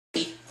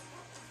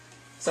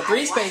So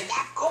three space.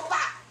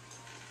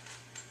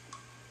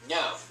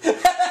 No.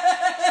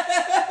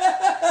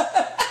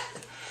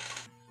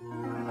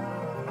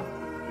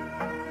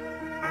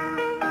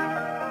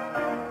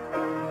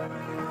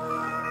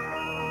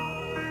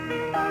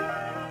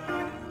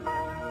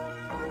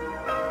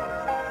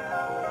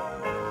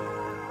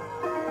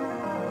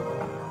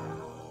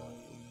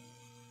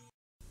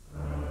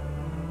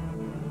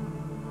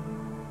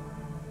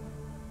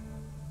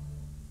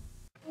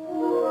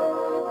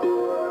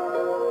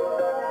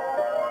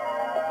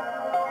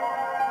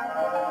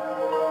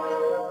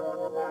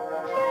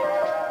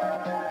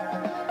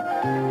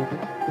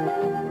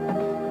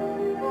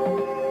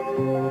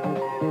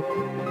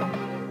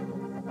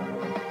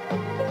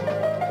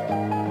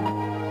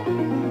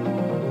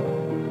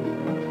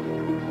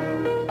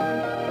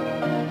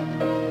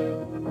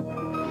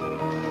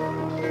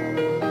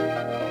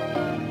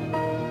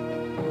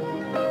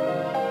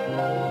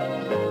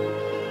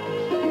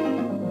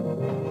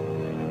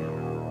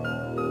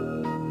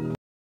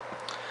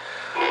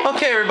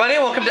 Okay, everybody,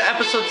 welcome to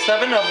episode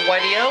 7 of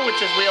WEDIO,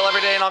 which is Wheel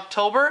Every Day in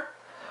October,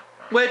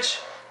 which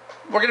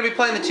we're going to be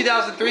playing the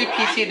 2003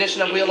 PC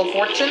edition of Wheel of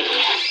Fortune,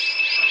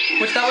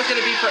 which that was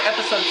going to be for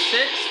episode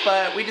 6,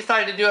 but we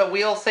decided to do a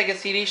Wheel Sega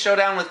CD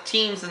showdown with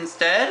teams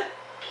instead.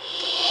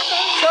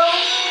 So,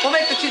 we'll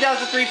make the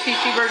 2003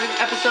 PC version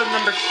episode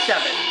number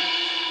 7.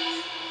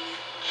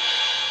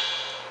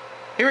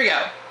 Here we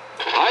go.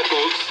 Hi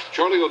folks,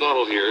 Charlie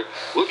O'Donnell here.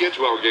 We'll get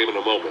to our game in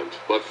a moment,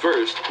 but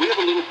first, we have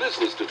a little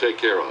business to take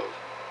care of.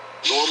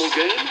 Normal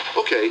game?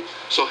 Okay,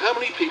 so how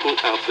many people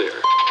out there?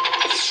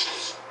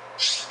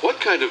 What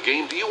kind of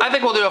game do you want? I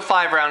think we'll do a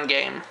 5-round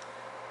game.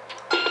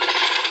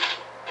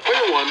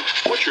 Player 1,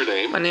 what's your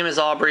name? My name is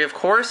Aubrey, of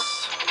course.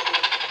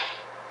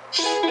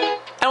 And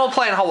we'll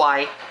play in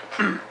Hawaii.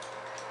 From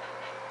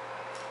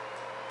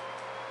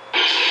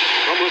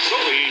the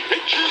Sony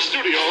Picture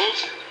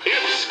Studios,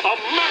 it's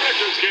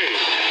America's Game.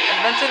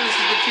 As mentioned,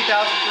 this is the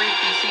 2003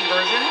 PC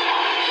version.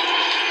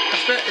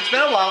 It's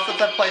been a while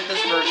since I've played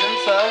this version,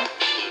 so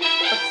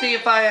let's see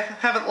if I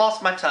haven't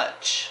lost my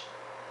touch.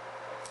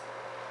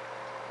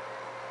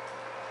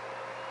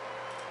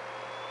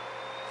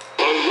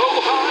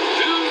 Aloha,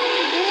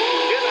 dudes!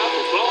 Get out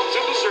the frogs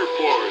and the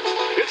surfboards.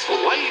 It's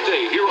Hawaii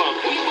Day here on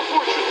Wheel of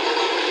Fortune.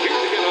 Here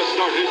to get us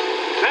started,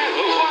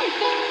 Vanna White.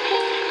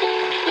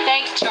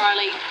 Thanks,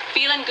 Charlie.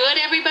 Feeling good,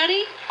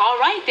 everybody? All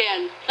right,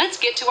 then. Let's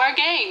get to our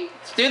game.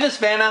 Let's do this,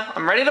 Vanna.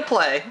 I'm ready to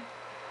play.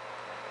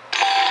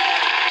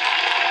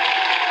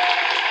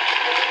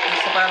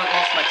 Let's hope I haven't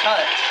lost my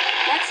touch.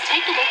 Let's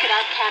take a look at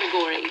our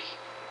category.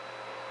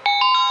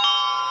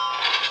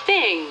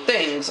 Things.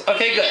 Things.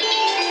 Okay, good.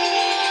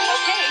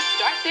 Okay,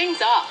 start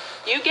things off.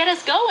 You get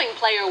us going,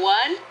 player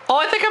 1. Oh,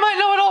 I think I might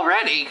know it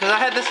already, because I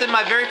had this in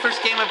my very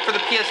first game for the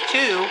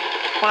PS2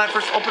 when I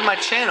first opened my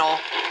channel.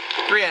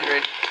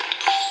 300.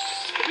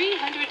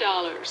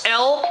 $300.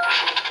 L.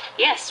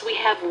 Yes, we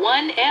have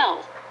one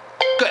L.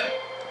 Good.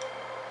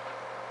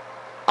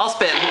 I'll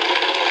spin.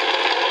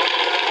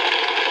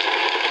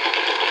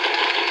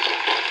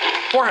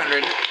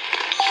 400.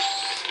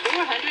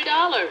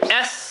 $400.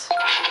 S.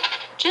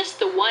 Just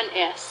the one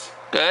S.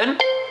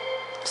 Good.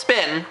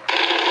 Spin.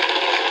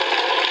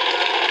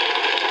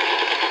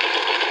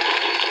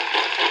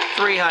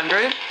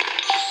 300.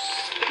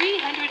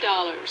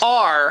 $300.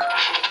 R.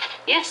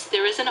 Yes,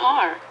 there is an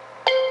R.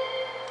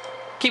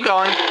 Keep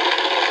going. $1,000.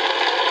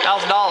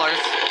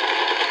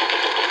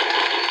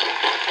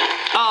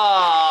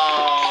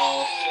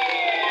 Oh.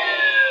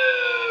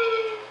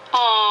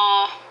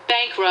 Aw,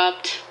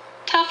 bankrupt.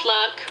 Tough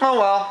luck. Oh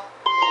well.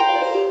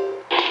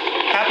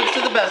 Happens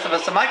to the best of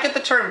us. I might get the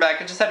turn back.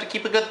 I just have to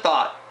keep a good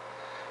thought.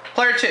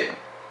 Player 2.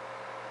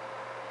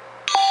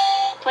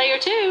 Player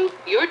 2,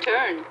 your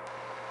turn.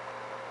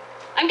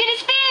 I'm gonna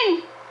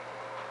spin!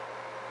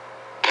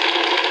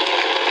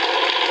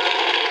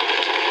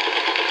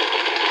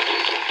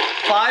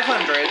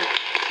 $500.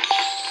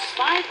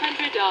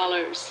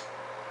 $500.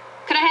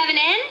 Could I have an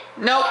N?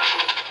 Nope.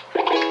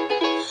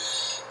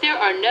 There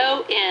are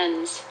no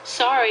N's.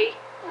 Sorry.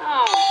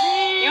 Oh,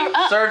 man. You're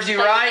up. Serves you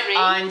player right, 3.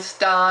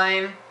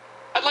 Einstein.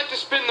 I'd like to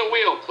spin the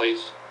wheel,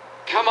 please.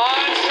 Come on,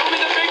 show me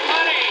the big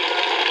money.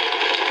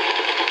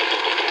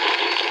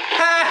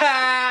 Ha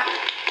ha.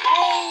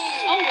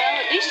 Oh, well,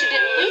 at least you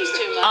didn't lose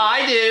too much.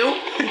 I do.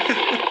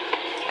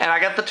 And I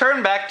got the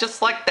turn back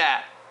just like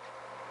that.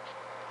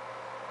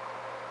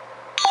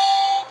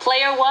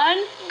 Player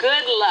 1,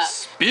 good luck.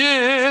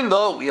 Spin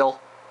the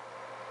wheel.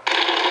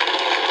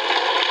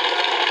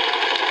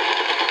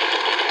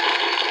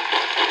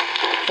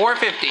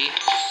 $450.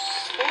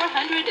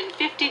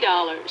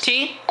 $450.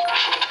 T.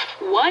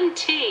 1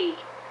 T.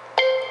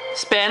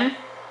 Spin.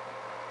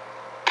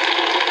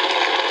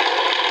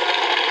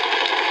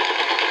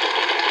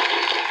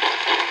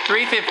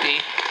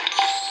 $350.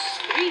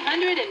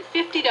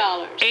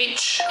 $350.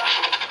 H.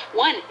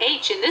 1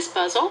 H in this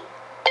puzzle.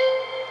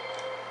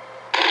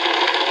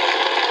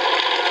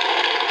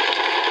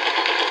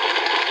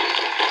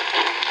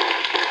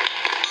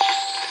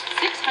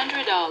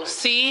 $600.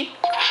 C.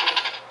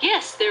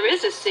 Yes, there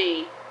is a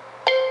C.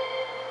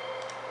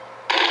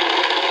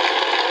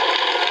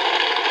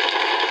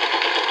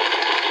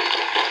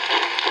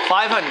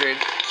 500.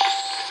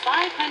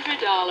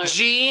 $500.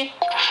 G.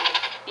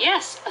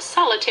 Yes, a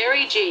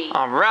solitary G.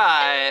 All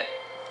right.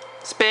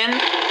 Spin.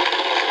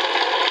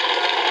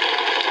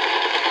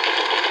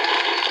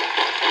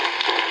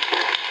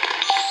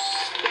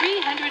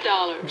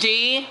 $300.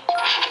 D.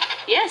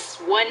 Yes,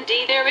 one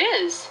D there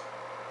is.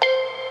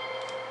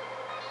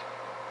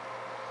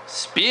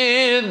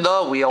 Spin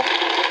the wheel.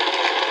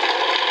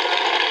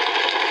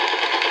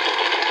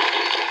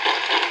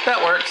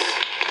 That works.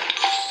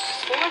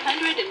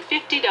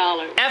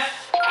 $450.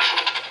 F.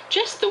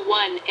 Just the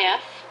one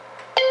F.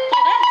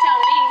 Well, that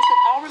sound means that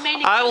all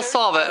remaining I will letters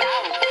solve are it.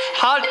 vowels.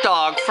 Hot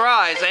dog,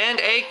 fries, and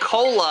a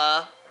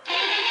cola.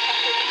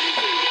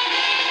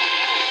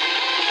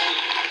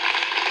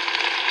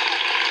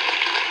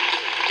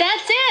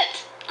 That's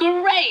it!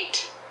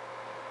 Great!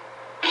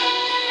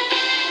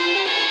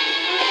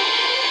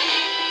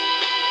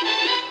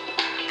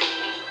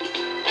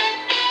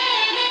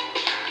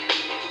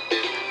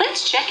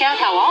 Let's check out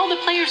how all the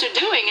players are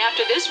doing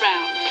after this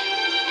round.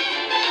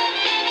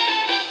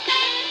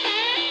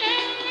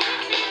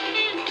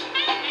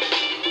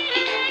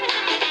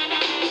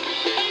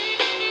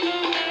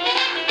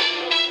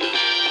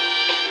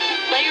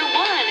 Player 1,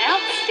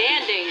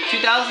 outstanding.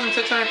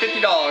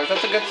 $2,650.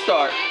 That's a good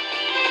start.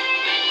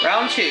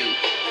 Round 2.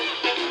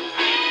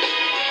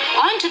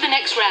 On to the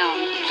next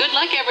round. Good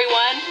luck,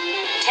 everyone.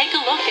 Take a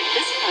look at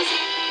this puzzle.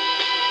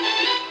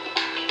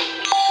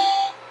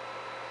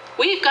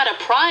 We've got a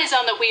prize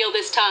on the wheel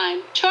this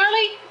time.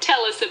 Charlie,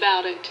 tell us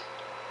about it.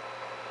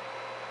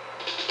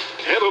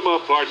 Head 'em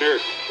up, partner.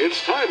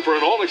 It's time for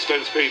an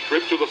all-expense-paid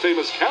trip to the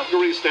famous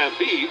Calgary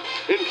Stampede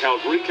in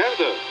Calgary,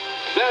 Canada.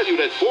 Valued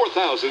at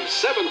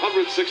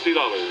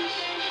 $4,760.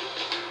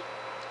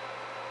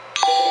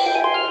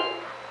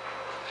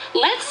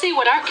 Let's see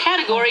what our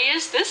category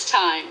is this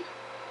time.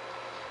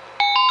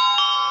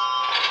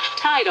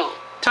 Title.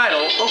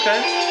 Title,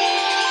 okay.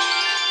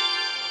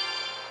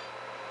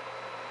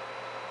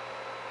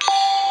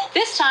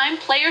 This time,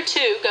 player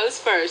 2 goes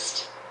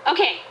first.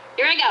 Okay,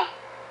 here I go.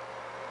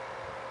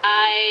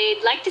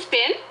 I'd like to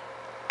spin.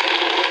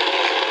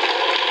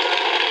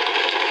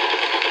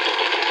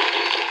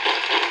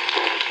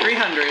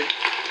 $300.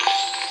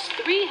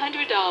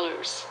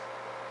 $300.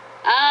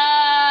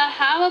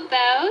 How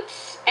about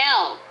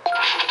L?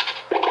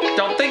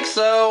 Don't think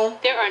so.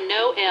 There are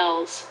no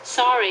L's.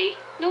 Sorry.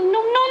 No.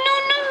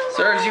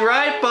 Serves you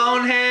right,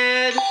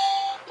 bonehead.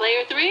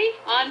 Player 3,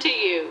 on to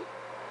you.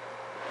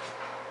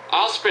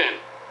 I'll spin.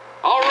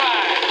 All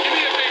right, give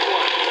me a big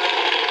one.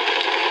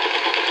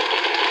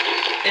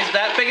 Is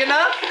that big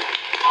enough?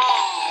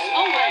 Oh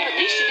well, at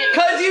least you didn't.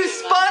 Cause you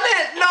spun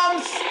it,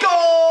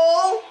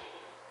 numbskull!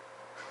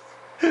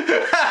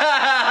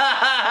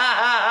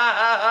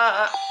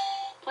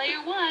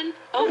 Player 1,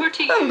 over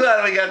to I'm you.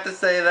 glad we got to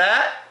say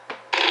that.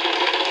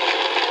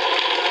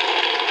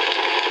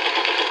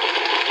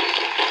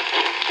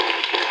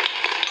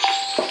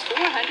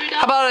 $400.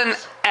 How about an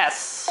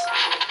S?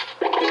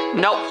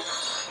 Nope.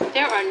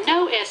 There are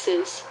no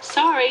S's.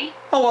 Sorry.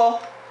 Oh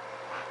well.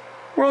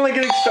 We're only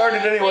getting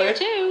started Player anyway.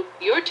 2,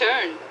 your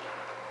turn.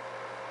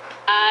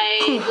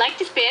 I'd like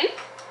to spin.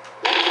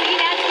 Let's see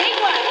that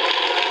big one.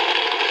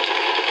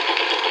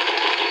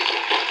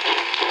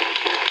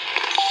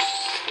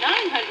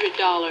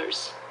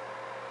 $900.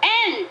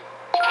 N.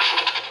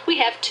 We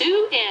have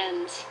 2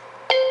 N's.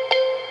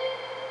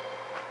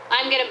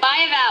 I'm gonna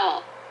buy a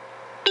vowel.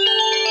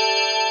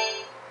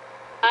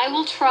 I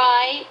will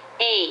try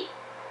A.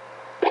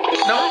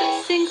 Not Nope.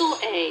 a single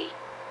A.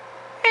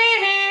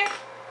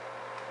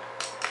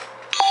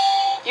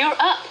 You're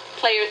up,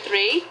 player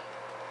 3.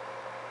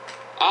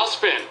 I'll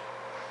spin.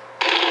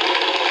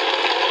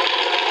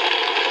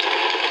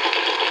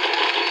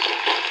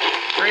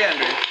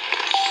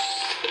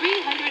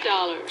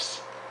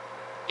 $300.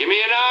 Give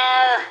me an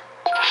R.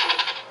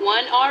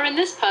 1 R in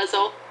this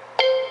puzzle.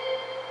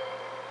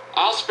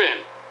 I'll spin.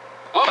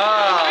 Okay,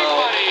 Oh. big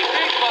money,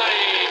 big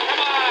money. Come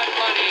on,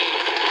 money.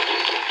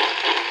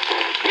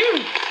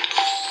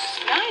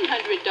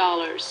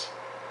 $900.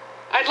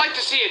 I'd like to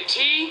see a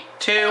T.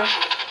 2.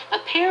 A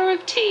pair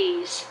of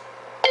T's.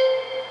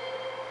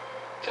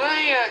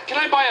 Can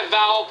I buy a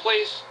vowel,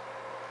 please?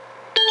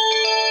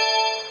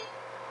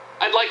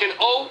 I'd like an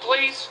O,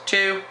 please.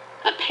 2.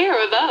 A pair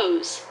of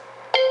O's.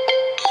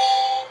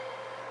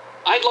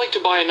 I'd like to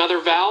buy another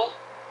vowel.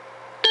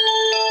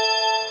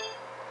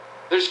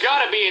 There's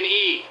gotta be an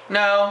E.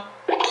 No.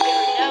 There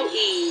are no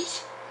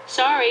E's.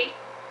 Sorry.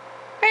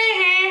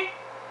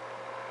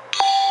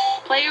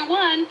 Player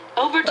 1,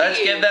 over to Let's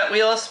you. give that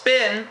wheel a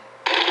spin.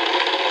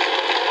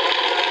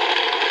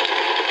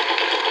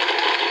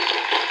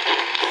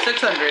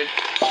 $600.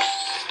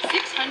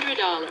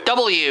 $600.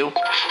 W.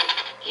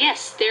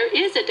 Yes, there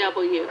is a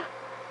W.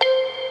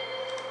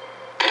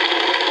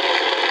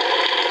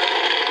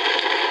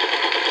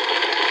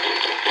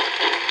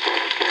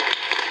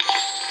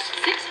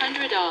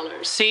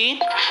 $600.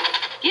 C.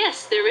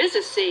 Yes, there is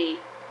a C.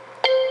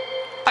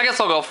 I guess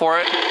I'll go for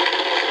it.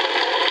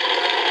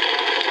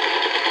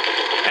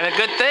 And a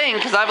good thing,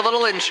 because I have a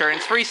little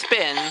insurance. Free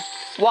spin.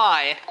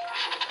 Y.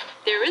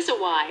 There is a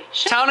Y.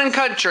 Town and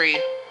country.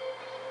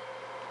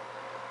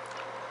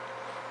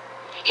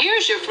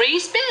 Here's your free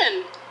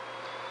spin.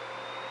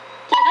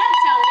 Well, that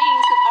sound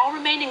means that all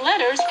remaining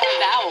letters are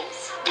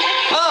vowels.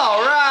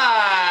 All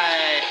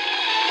right.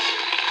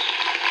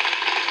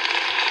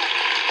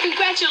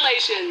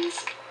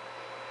 Congratulations.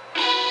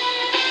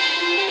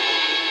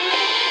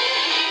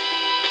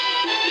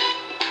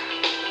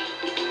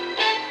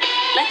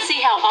 Let's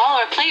see how all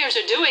our players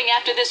are doing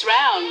after this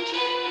round.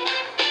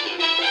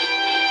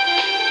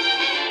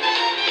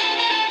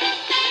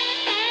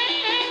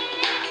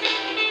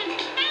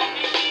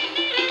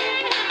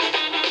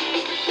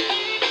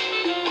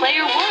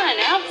 Player 1,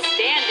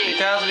 outstanding.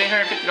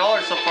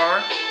 $2,850 so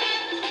far.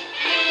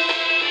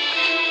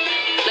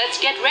 Let's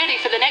get ready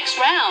for the next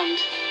round.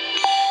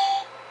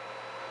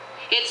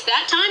 It's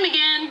that time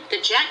again,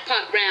 the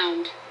jackpot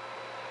round.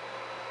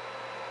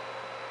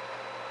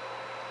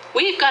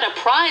 We've got a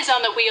prize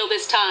on the wheel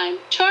this time.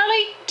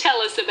 Charlie,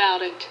 tell us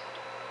about it.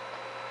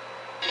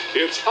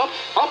 It's up,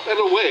 up, and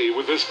away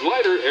with this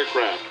glider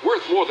aircraft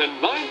worth more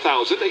than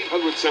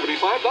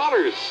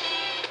 $9,875.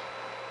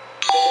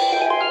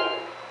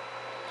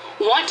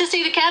 Want to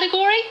see the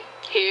category?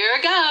 Here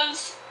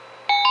goes.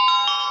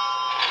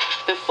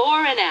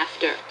 Before and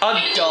after.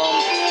 A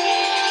dump.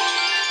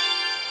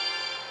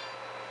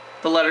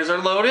 The letters are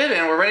loaded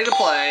and we're ready to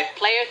play.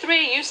 Player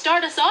 3, you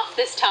start us off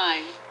this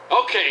time.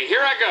 Okay,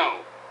 here I go.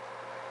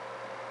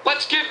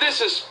 Let's give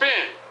this a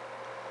spin.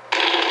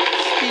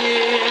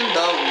 Spin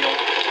the wheel.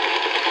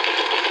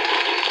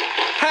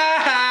 Ha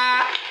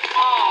ha!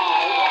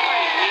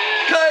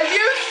 Oh, Cause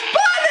you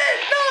spun it,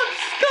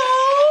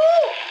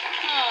 numbskull!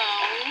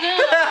 Oh, no.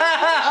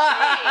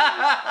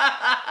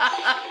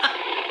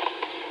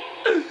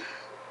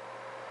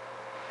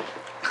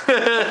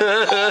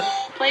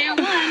 Player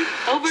 1,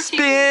 over to you.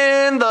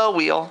 Spin the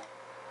wheel.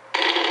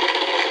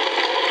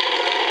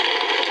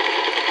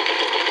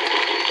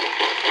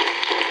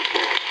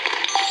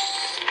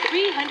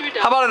 $300.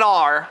 How about an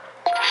R?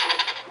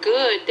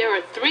 Good, there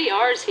are 3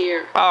 R's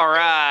here.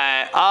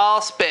 Alright,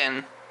 I'll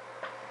spin.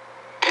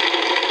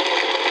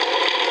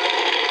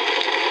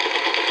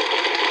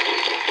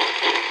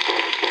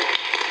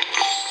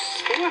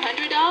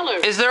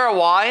 $400. Is there a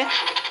Y?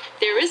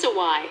 There is a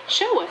Y.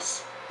 Show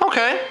us.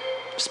 Okay.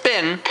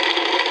 Spin.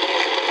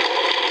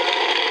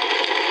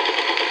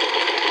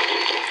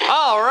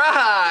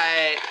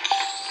 Alright.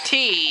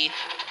 T.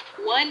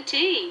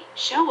 1T.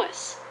 Show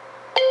us.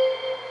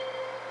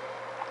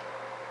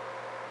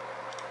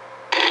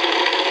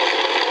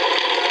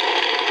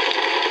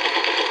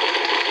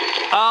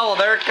 Oh, well,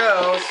 there it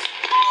goes.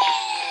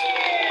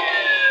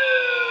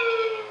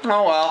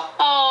 Oh, well.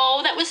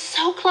 Oh, that was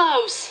so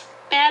close.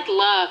 Bad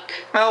luck.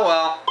 Oh,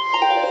 well.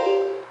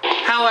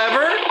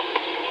 However,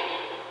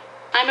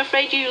 I'm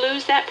afraid you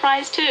lose that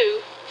prize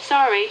too.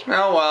 Sorry.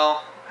 oh,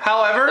 well.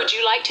 However, Would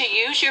you like to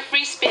use your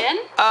free spin?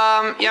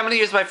 yeah, I'm gonna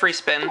use my free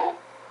spin.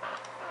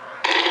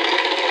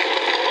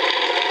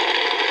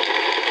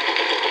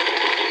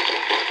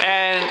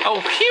 And,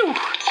 oh, phew.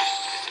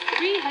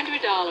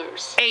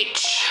 $300.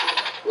 H.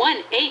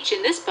 1 H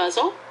in this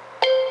puzzle.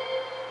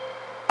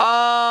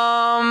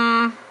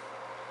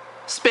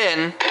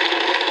 Spin.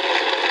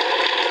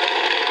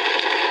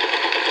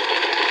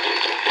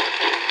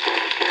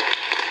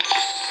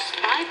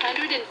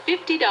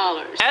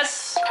 $550.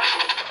 S.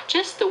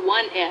 Just the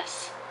 1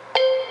 S.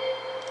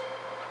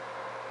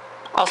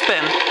 I'll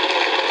spin.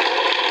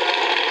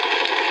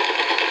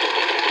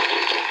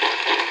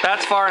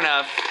 That's far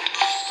enough.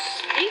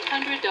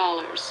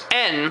 $800.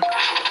 N.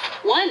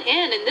 1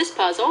 N in this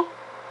puzzle.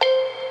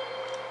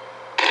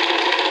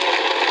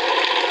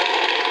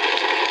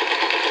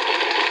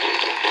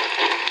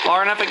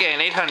 Far enough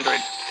again. 800.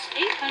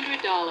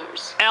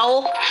 $800.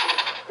 L.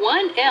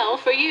 1 L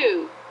for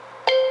you.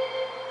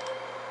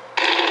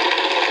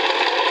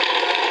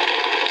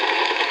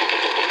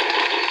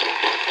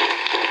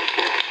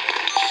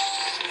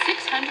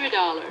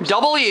 $600.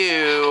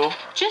 W.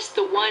 Just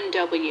the 1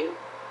 W.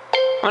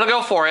 I'm gonna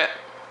go for it.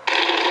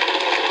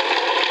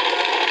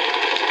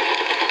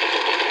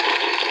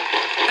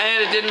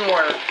 And it didn't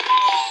work.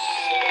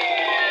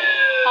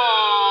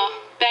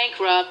 Aw,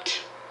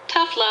 bankrupt.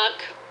 Tough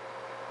luck.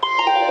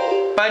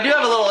 But I do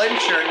have a little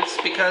insurance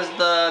because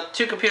the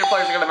 2 computer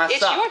players are gonna mess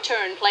It's up. your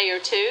turn, player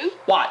 2.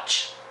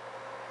 Watch.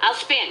 I'll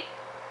spin.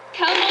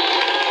 Come on. Come on.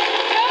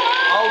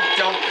 Oh,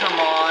 don't come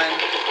on.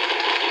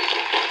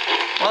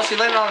 Well, she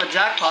landed on the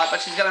jackpot,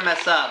 but she's gonna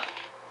mess up.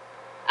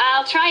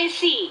 I'll try a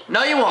C.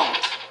 No, you won't.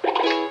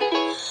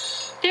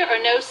 There are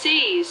no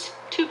C's.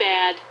 Too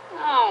bad.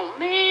 Oh,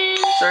 man.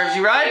 Serves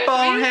you right, Player 3,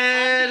 on to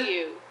bonehead.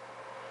 you.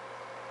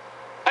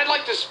 I'd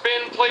like to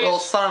spin, please. Little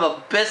son of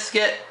a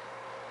biscuit.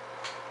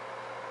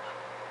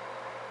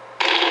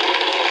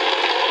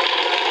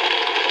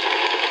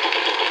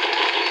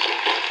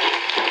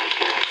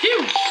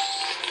 Phew.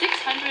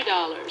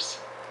 $600.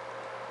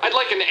 I'd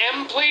like an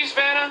M, please,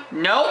 Vanna.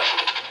 Nope.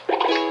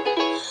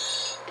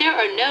 There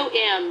are no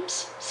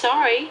M's.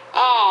 Sorry.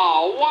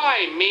 Oh,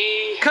 why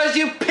me? Cause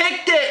you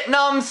picked it,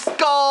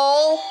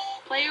 numbskull.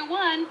 Player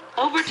 1,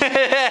 over to That's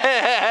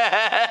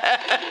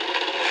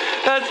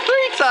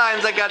 3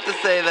 times I got to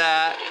say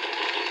that.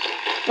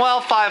 Well,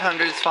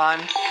 500 is fine.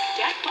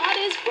 Jackpot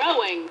is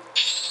growing.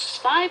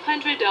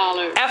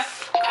 $500.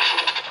 F.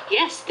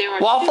 Yes, there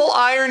are Waffle two.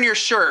 iron your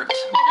shirt.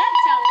 Well, that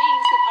sound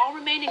means that all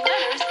remaining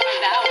letters are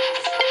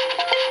vowels.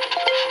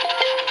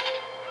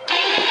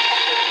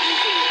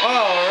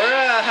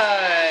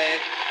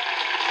 Alright.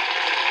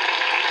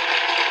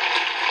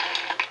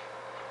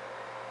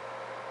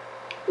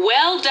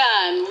 Well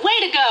done. Way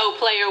to go,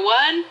 Player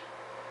 1.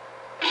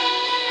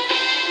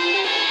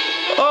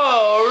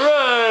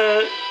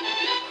 Alright.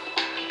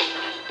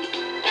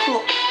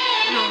 Cool.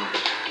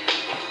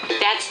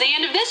 That's the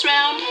end of this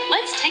round.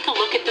 Let's take a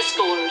look at the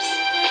scores.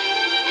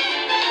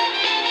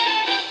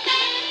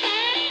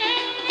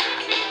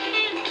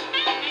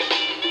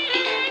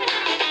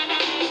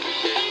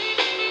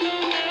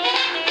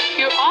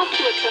 You're off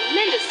to a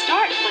tremendous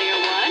start, Player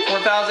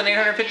 1.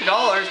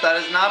 $4,850. That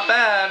is not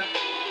bad.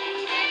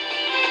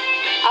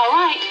 All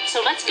right,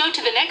 so let's go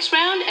to the next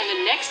round and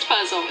the next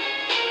puzzle.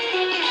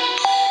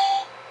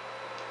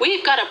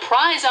 We've got a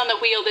prize on the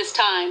wheel this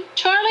time.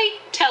 Charlie,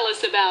 tell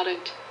us about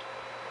it.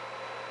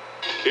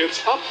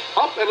 It's up,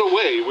 up, and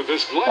away with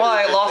this glider. Well,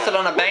 I lost it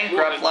aircraft. on a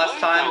bankrupt last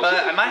time, but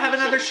I might have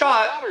another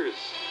shot.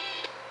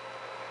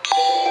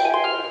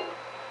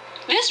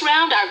 This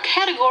round, our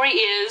category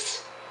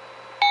is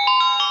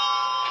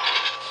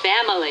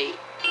family.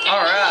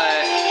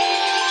 Alright.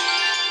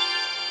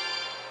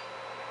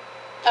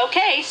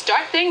 Okay,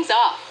 start things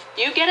off.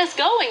 You get us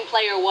going,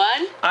 Player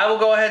 1. I will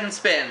go ahead and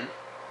spin.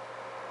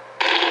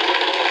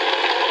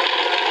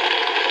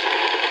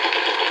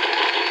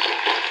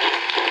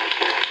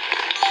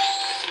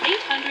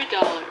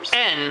 $800.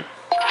 N.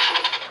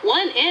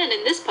 One N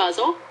in this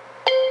puzzle.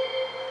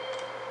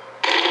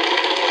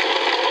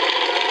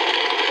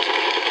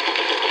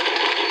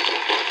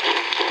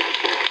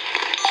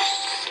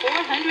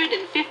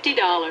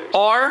 $450.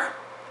 R.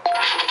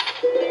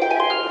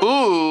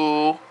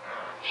 Ooh.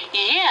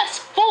 Yes,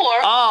 4.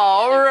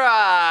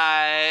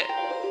 Alright.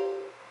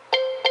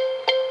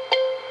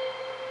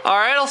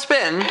 Alright, I'll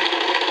spin.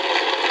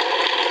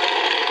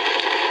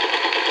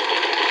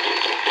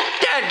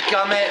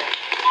 Dadgummit.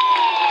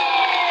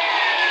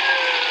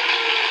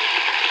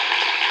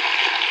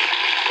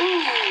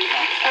 Ooh,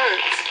 that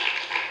hurts.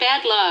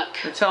 Bad luck.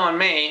 You're telling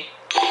me.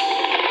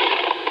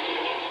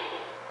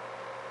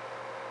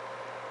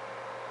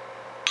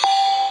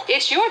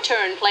 It's your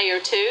turn, Player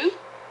 2.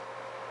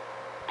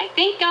 I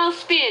think I'll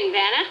spin,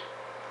 Vanna.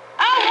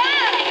 All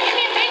right, give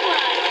me a big one.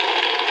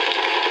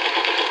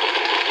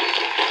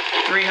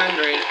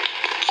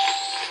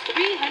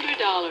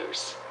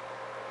 $300.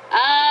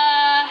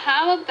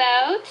 How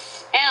about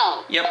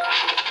L? Yep.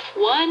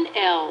 1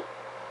 L.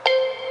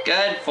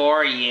 Good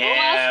for you. Oh,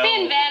 I'll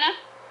spin, Vanna.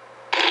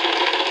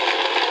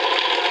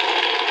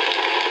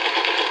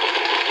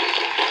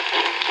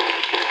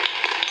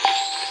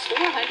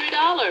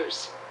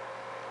 $400.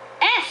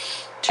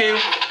 S. 2.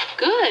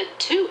 Good,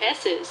 2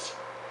 S's.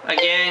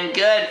 Again,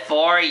 good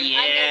for you.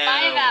 I get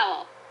my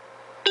vowel.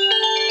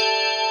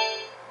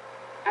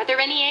 Are there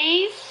any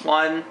A's?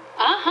 1.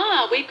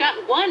 We've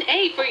got 1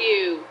 A for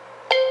you.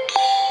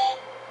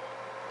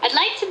 I'd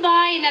like to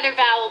buy another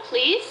vowel,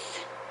 please.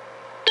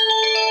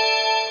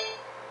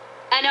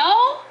 An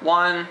O?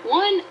 1.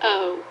 1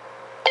 O.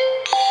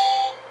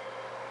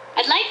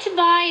 I'd like to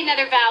buy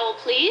another vowel,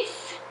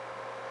 please.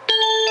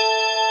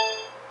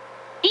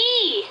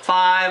 E.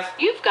 5.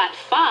 You've got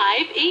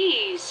 5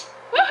 E's.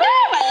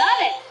 Woohoo! I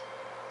love it.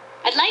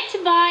 I'd like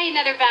to buy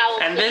another vowel,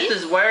 And please.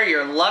 this is where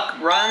your luck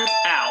runs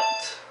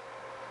out.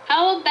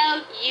 How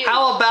about you?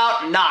 How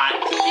about not?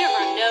 There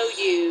are no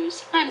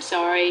U's. I'm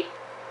sorry.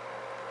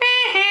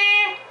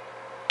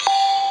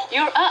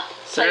 You're up.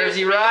 Serves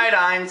Player you 3. right,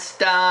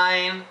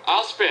 Einstein.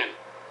 I'll spin.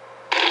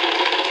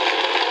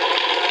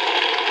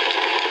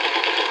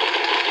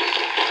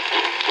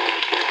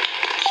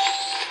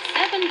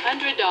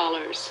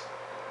 $700.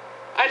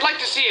 I'd like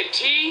to see a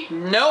T.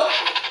 Nope.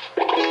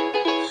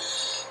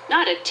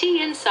 Not a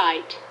T in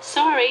sight.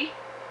 Sorry.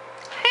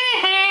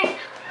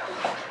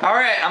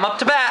 Alright, I'm up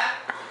to bat.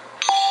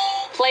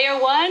 Player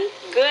 1,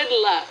 good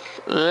luck.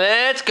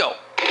 Let's go.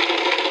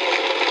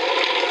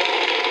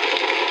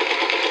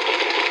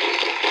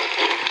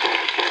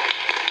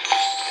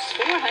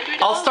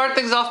 $400. I'll start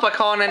things off by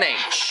calling an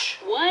H.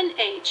 1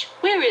 H.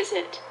 Where is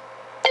it?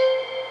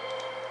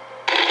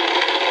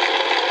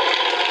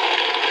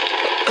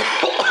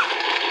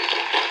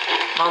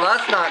 Oh,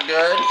 that's not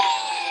good.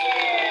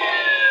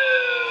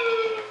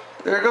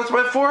 There goes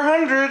my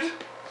 400.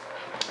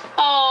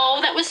 Oh,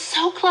 that was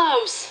so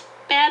close.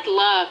 Bad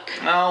luck.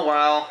 Oh,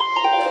 well.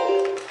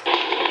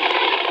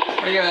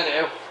 What are you gonna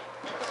do?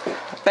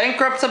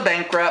 Bankrupt's a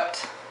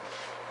bankrupt.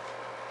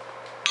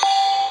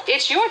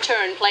 It's your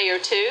turn, Player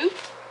 2.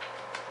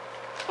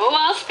 Oh,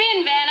 I'll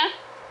spin, Vanna.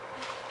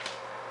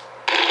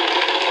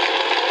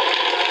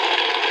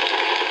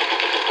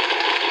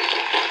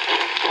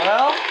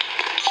 Well,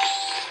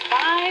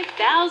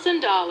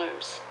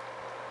 $5,000.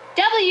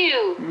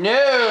 W.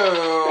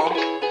 no.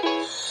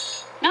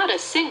 Not a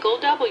single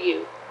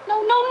W.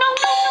 No.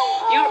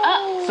 You're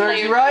up, Serves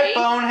player you right, three.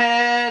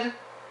 bonehead.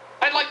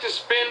 I'd like to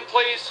spin,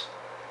 please.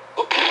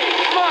 Okay,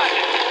 come on.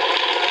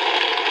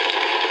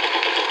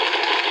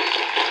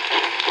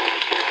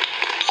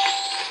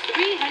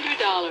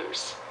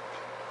 $300.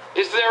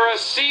 Is there a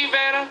C,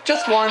 Vanna?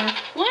 Just one.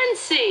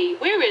 1C.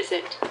 Where is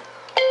it?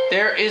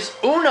 There is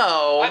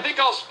uno. I think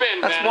I'll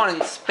spin, That's Vanna. one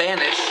in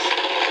Spanish.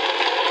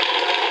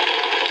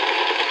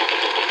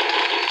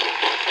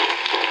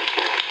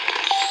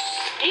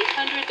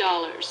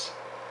 $800.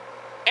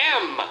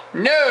 M.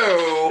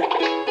 No.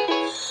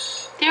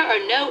 There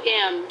are no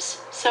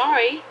M's.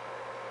 Sorry.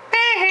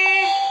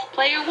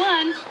 Player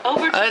one,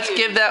 over to Let's you.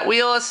 give that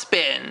wheel a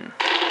spin.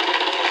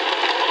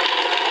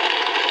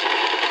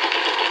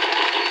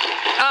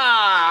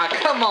 Ah,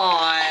 come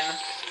on.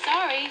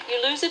 Sorry,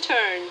 you lose a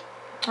turn.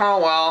 Oh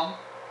well.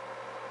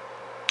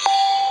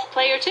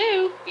 Player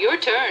two, your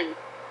turn.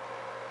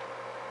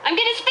 I'm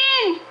gonna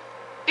spin!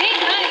 Big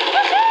money!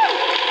 Woohoo!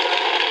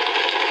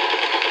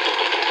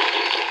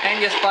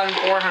 And you spun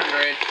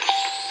 400.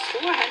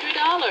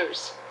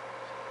 $400.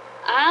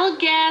 I'll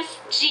guess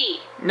G.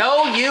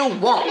 No, you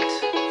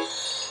won't.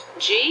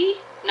 G?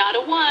 Not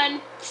a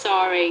 1.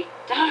 Sorry.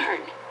 Darn.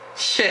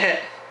 Shit.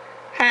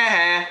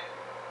 Haha.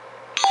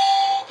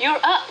 You're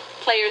up,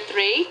 player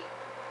 3.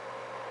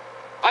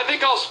 I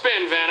think I'll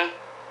spin, Vanna.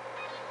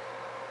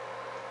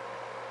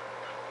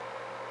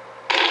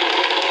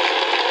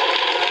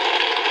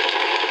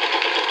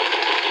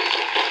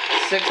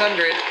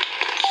 $600.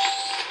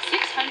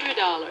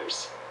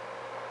 $600.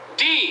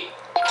 D.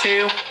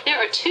 2. There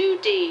are 2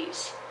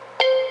 D's.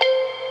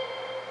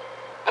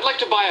 I'd like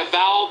to buy a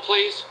vowel,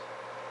 please.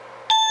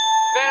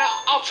 Vanna,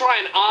 I'll try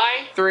an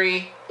I.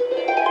 3.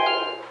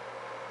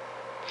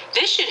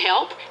 This should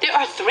help. There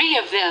are 3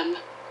 of them.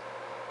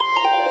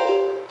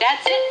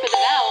 That's it for the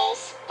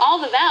vowels. All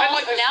the I'd vowels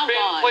like to are now spin,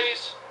 gone.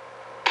 please.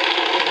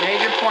 You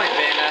made your point,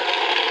 Vanna.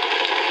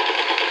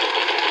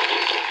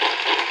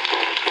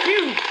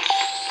 Phew.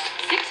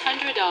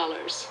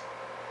 $600.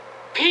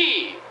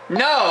 P.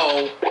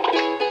 No.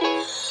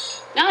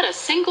 Not a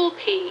single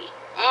P.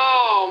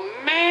 Oh,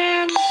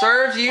 man.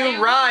 Serves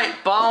you right,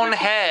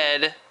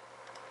 bonehead.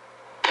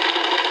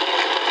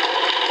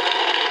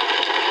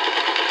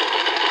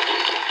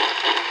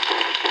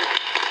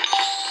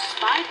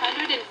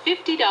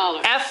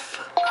 $550.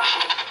 F.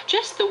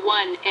 Just the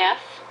one F.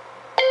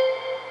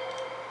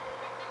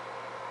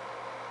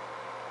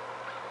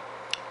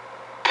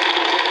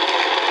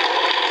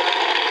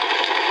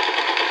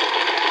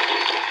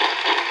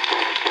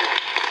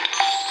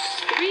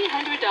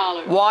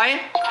 $300.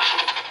 Y.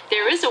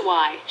 There is a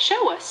Y.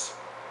 Show us.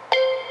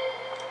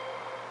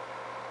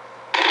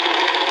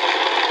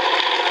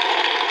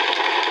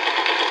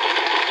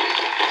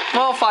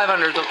 Well,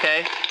 500's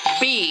okay.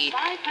 B.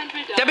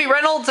 $500. Debbie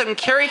Reynolds and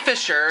Carrie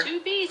Fisher. 2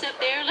 B's up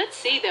there. Let's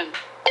see them.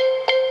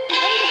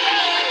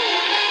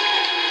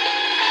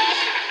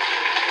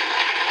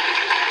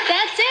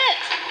 That's it.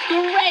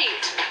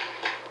 Great.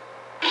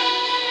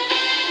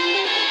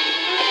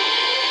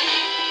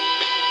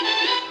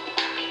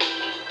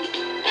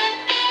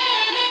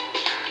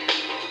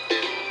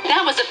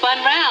 That was a fun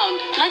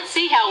round. Let's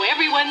see how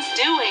everyone's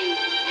doing.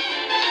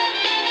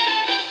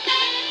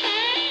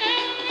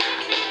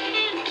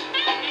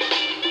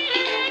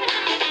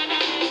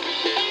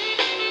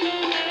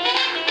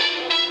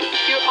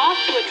 You're off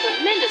to a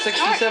tremendous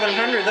start.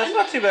 6,700. That's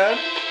not too bad.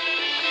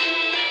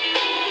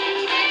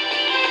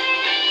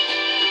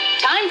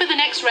 Time for the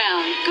next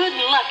round. Good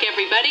luck,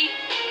 everybody.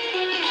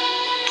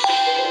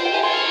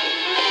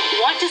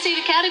 Want to see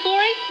the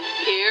category?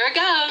 Here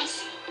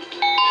goes.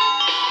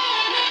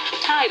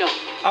 Title.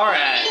 All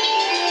right.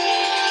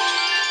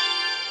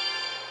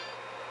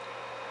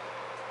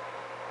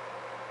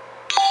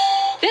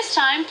 This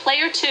time,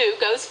 player 2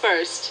 goes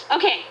first.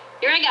 Okay,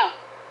 here I go.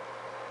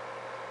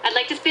 I'd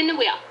like to spin the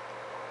wheel.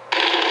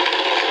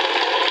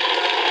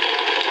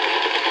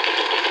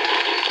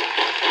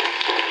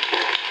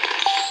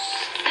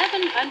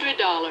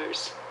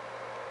 $700.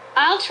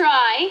 I'll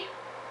try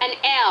an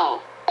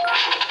L.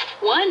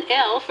 1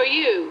 L for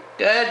you.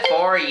 Good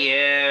for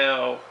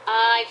you.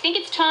 I think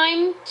it's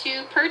time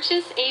to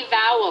purchase a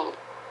vowel.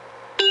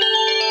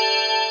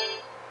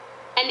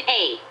 An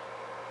A.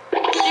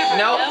 There are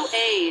Nope. no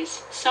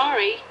A's.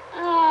 Sorry.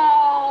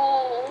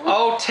 Oh.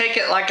 Oh, take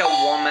it like a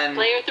woman.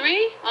 Player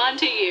 3, on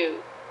to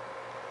you.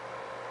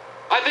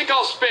 I think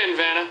I'll spin,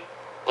 Vanna.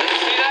 Let's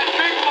see that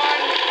big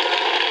one.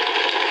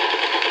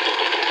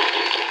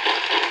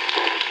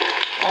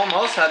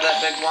 Almost had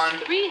that big one.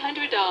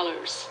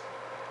 $300.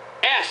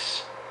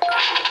 S.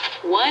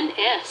 1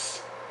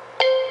 S.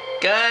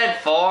 Good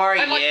for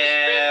I'd like to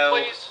spin,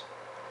 please.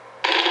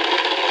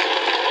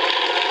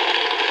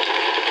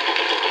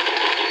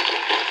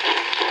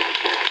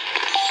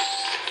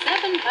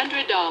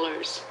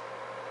 $700.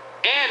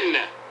 N.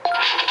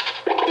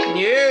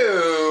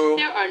 You.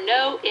 There are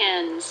no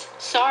N's.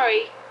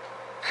 Sorry.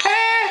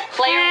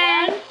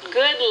 Player 1,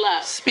 good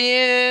luck.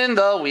 Spin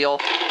the wheel.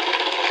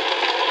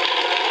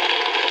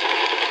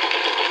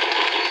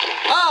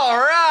 All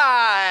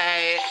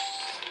right.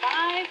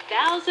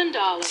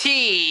 $1,000.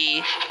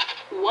 T.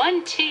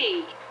 1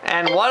 T.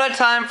 And what a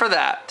time for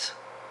that.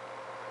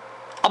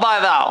 I'll buy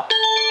a vowel.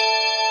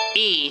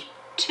 E.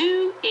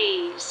 2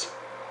 E's.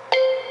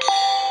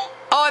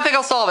 Oh, I think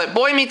I'll solve it.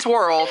 Boy Meets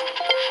World.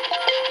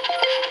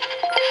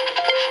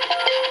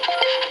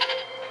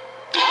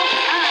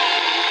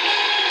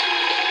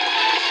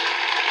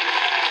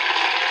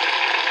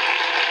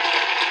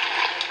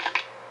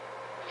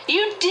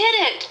 You did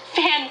it!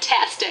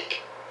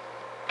 Fantastic!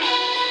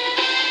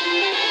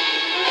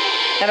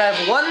 And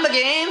I've won the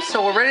game,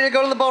 so we're ready to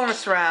go to the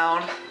bonus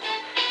round.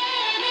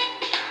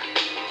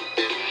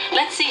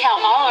 Let's see how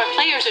all our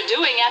players are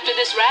doing after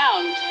this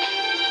round.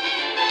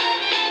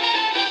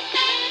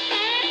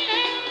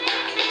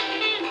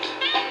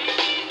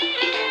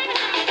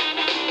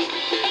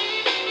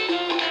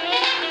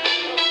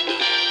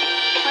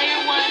 Player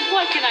 1,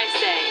 what can I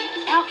say?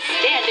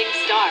 Outstanding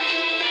start.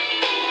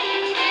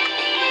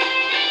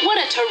 What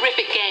a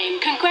terrific game.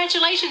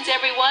 Congratulations,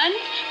 everyone.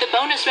 The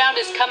bonus round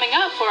is coming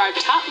up for our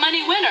top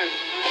money winner,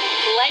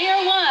 Player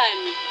 1.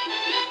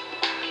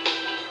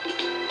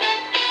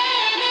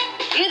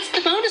 It's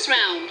the bonus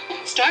round.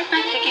 Start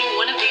by picking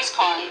one of these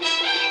cards,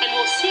 and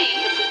we'll see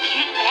if we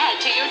can't add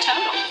to your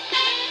total.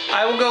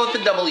 I will go with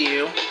the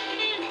W.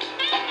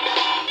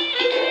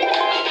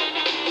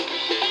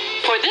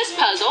 For this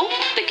puzzle,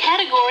 the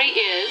category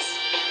is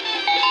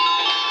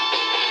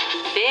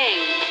big.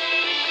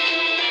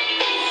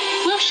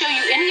 We'll show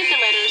you any of the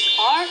letters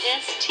R,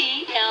 S,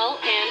 T, L,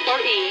 N, or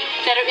E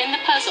that are in the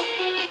puzzle.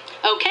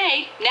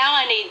 Okay, now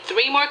I need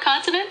 3 more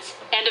consonants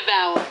and a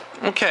vowel.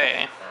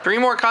 Okay, 3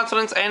 more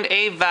consonants and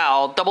a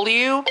vowel.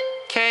 W,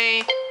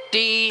 K,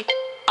 D,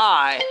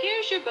 I.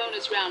 Here's your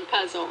bonus round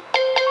puzzle.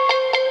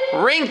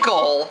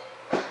 Wrinkle.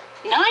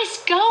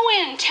 Nice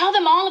going. Tell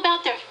them all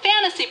about their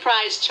fantasy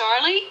prize,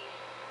 Charlie.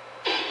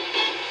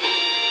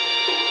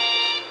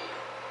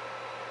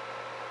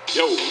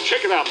 Yo,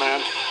 check it out,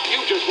 man.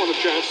 You just won a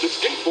chance to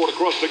skateboard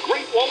across the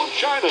Great Wall of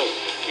China.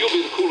 You'll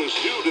be the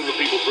coolest dude in the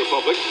People's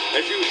Republic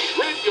as you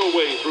shred your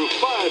way through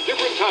 5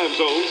 different time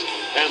zones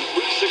and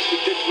 360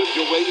 kickflip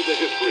your way into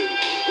history.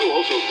 We'll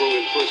also throw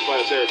in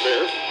first-class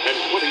airfare and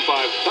 $25,000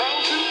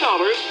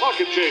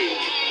 pocket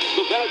change.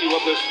 The value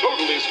of this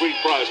totally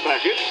sweet prize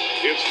package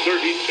is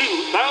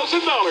 $32,000.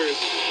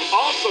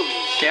 Awesome!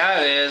 Yeah,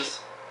 it is.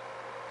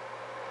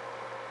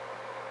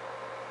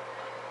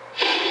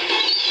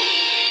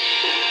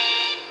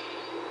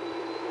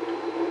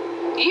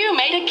 You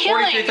made a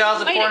killing.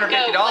 $43,450. Way to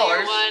go,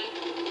 Player 1.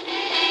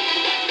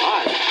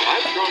 Hi,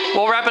 I'm Charlie.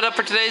 We'll wrap it up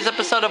for today's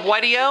episode of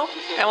WEDIO,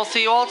 and we'll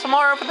see you all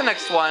tomorrow for the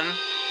next one.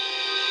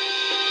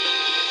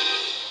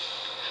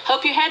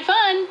 Hope you had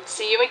fun.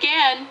 See you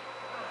again.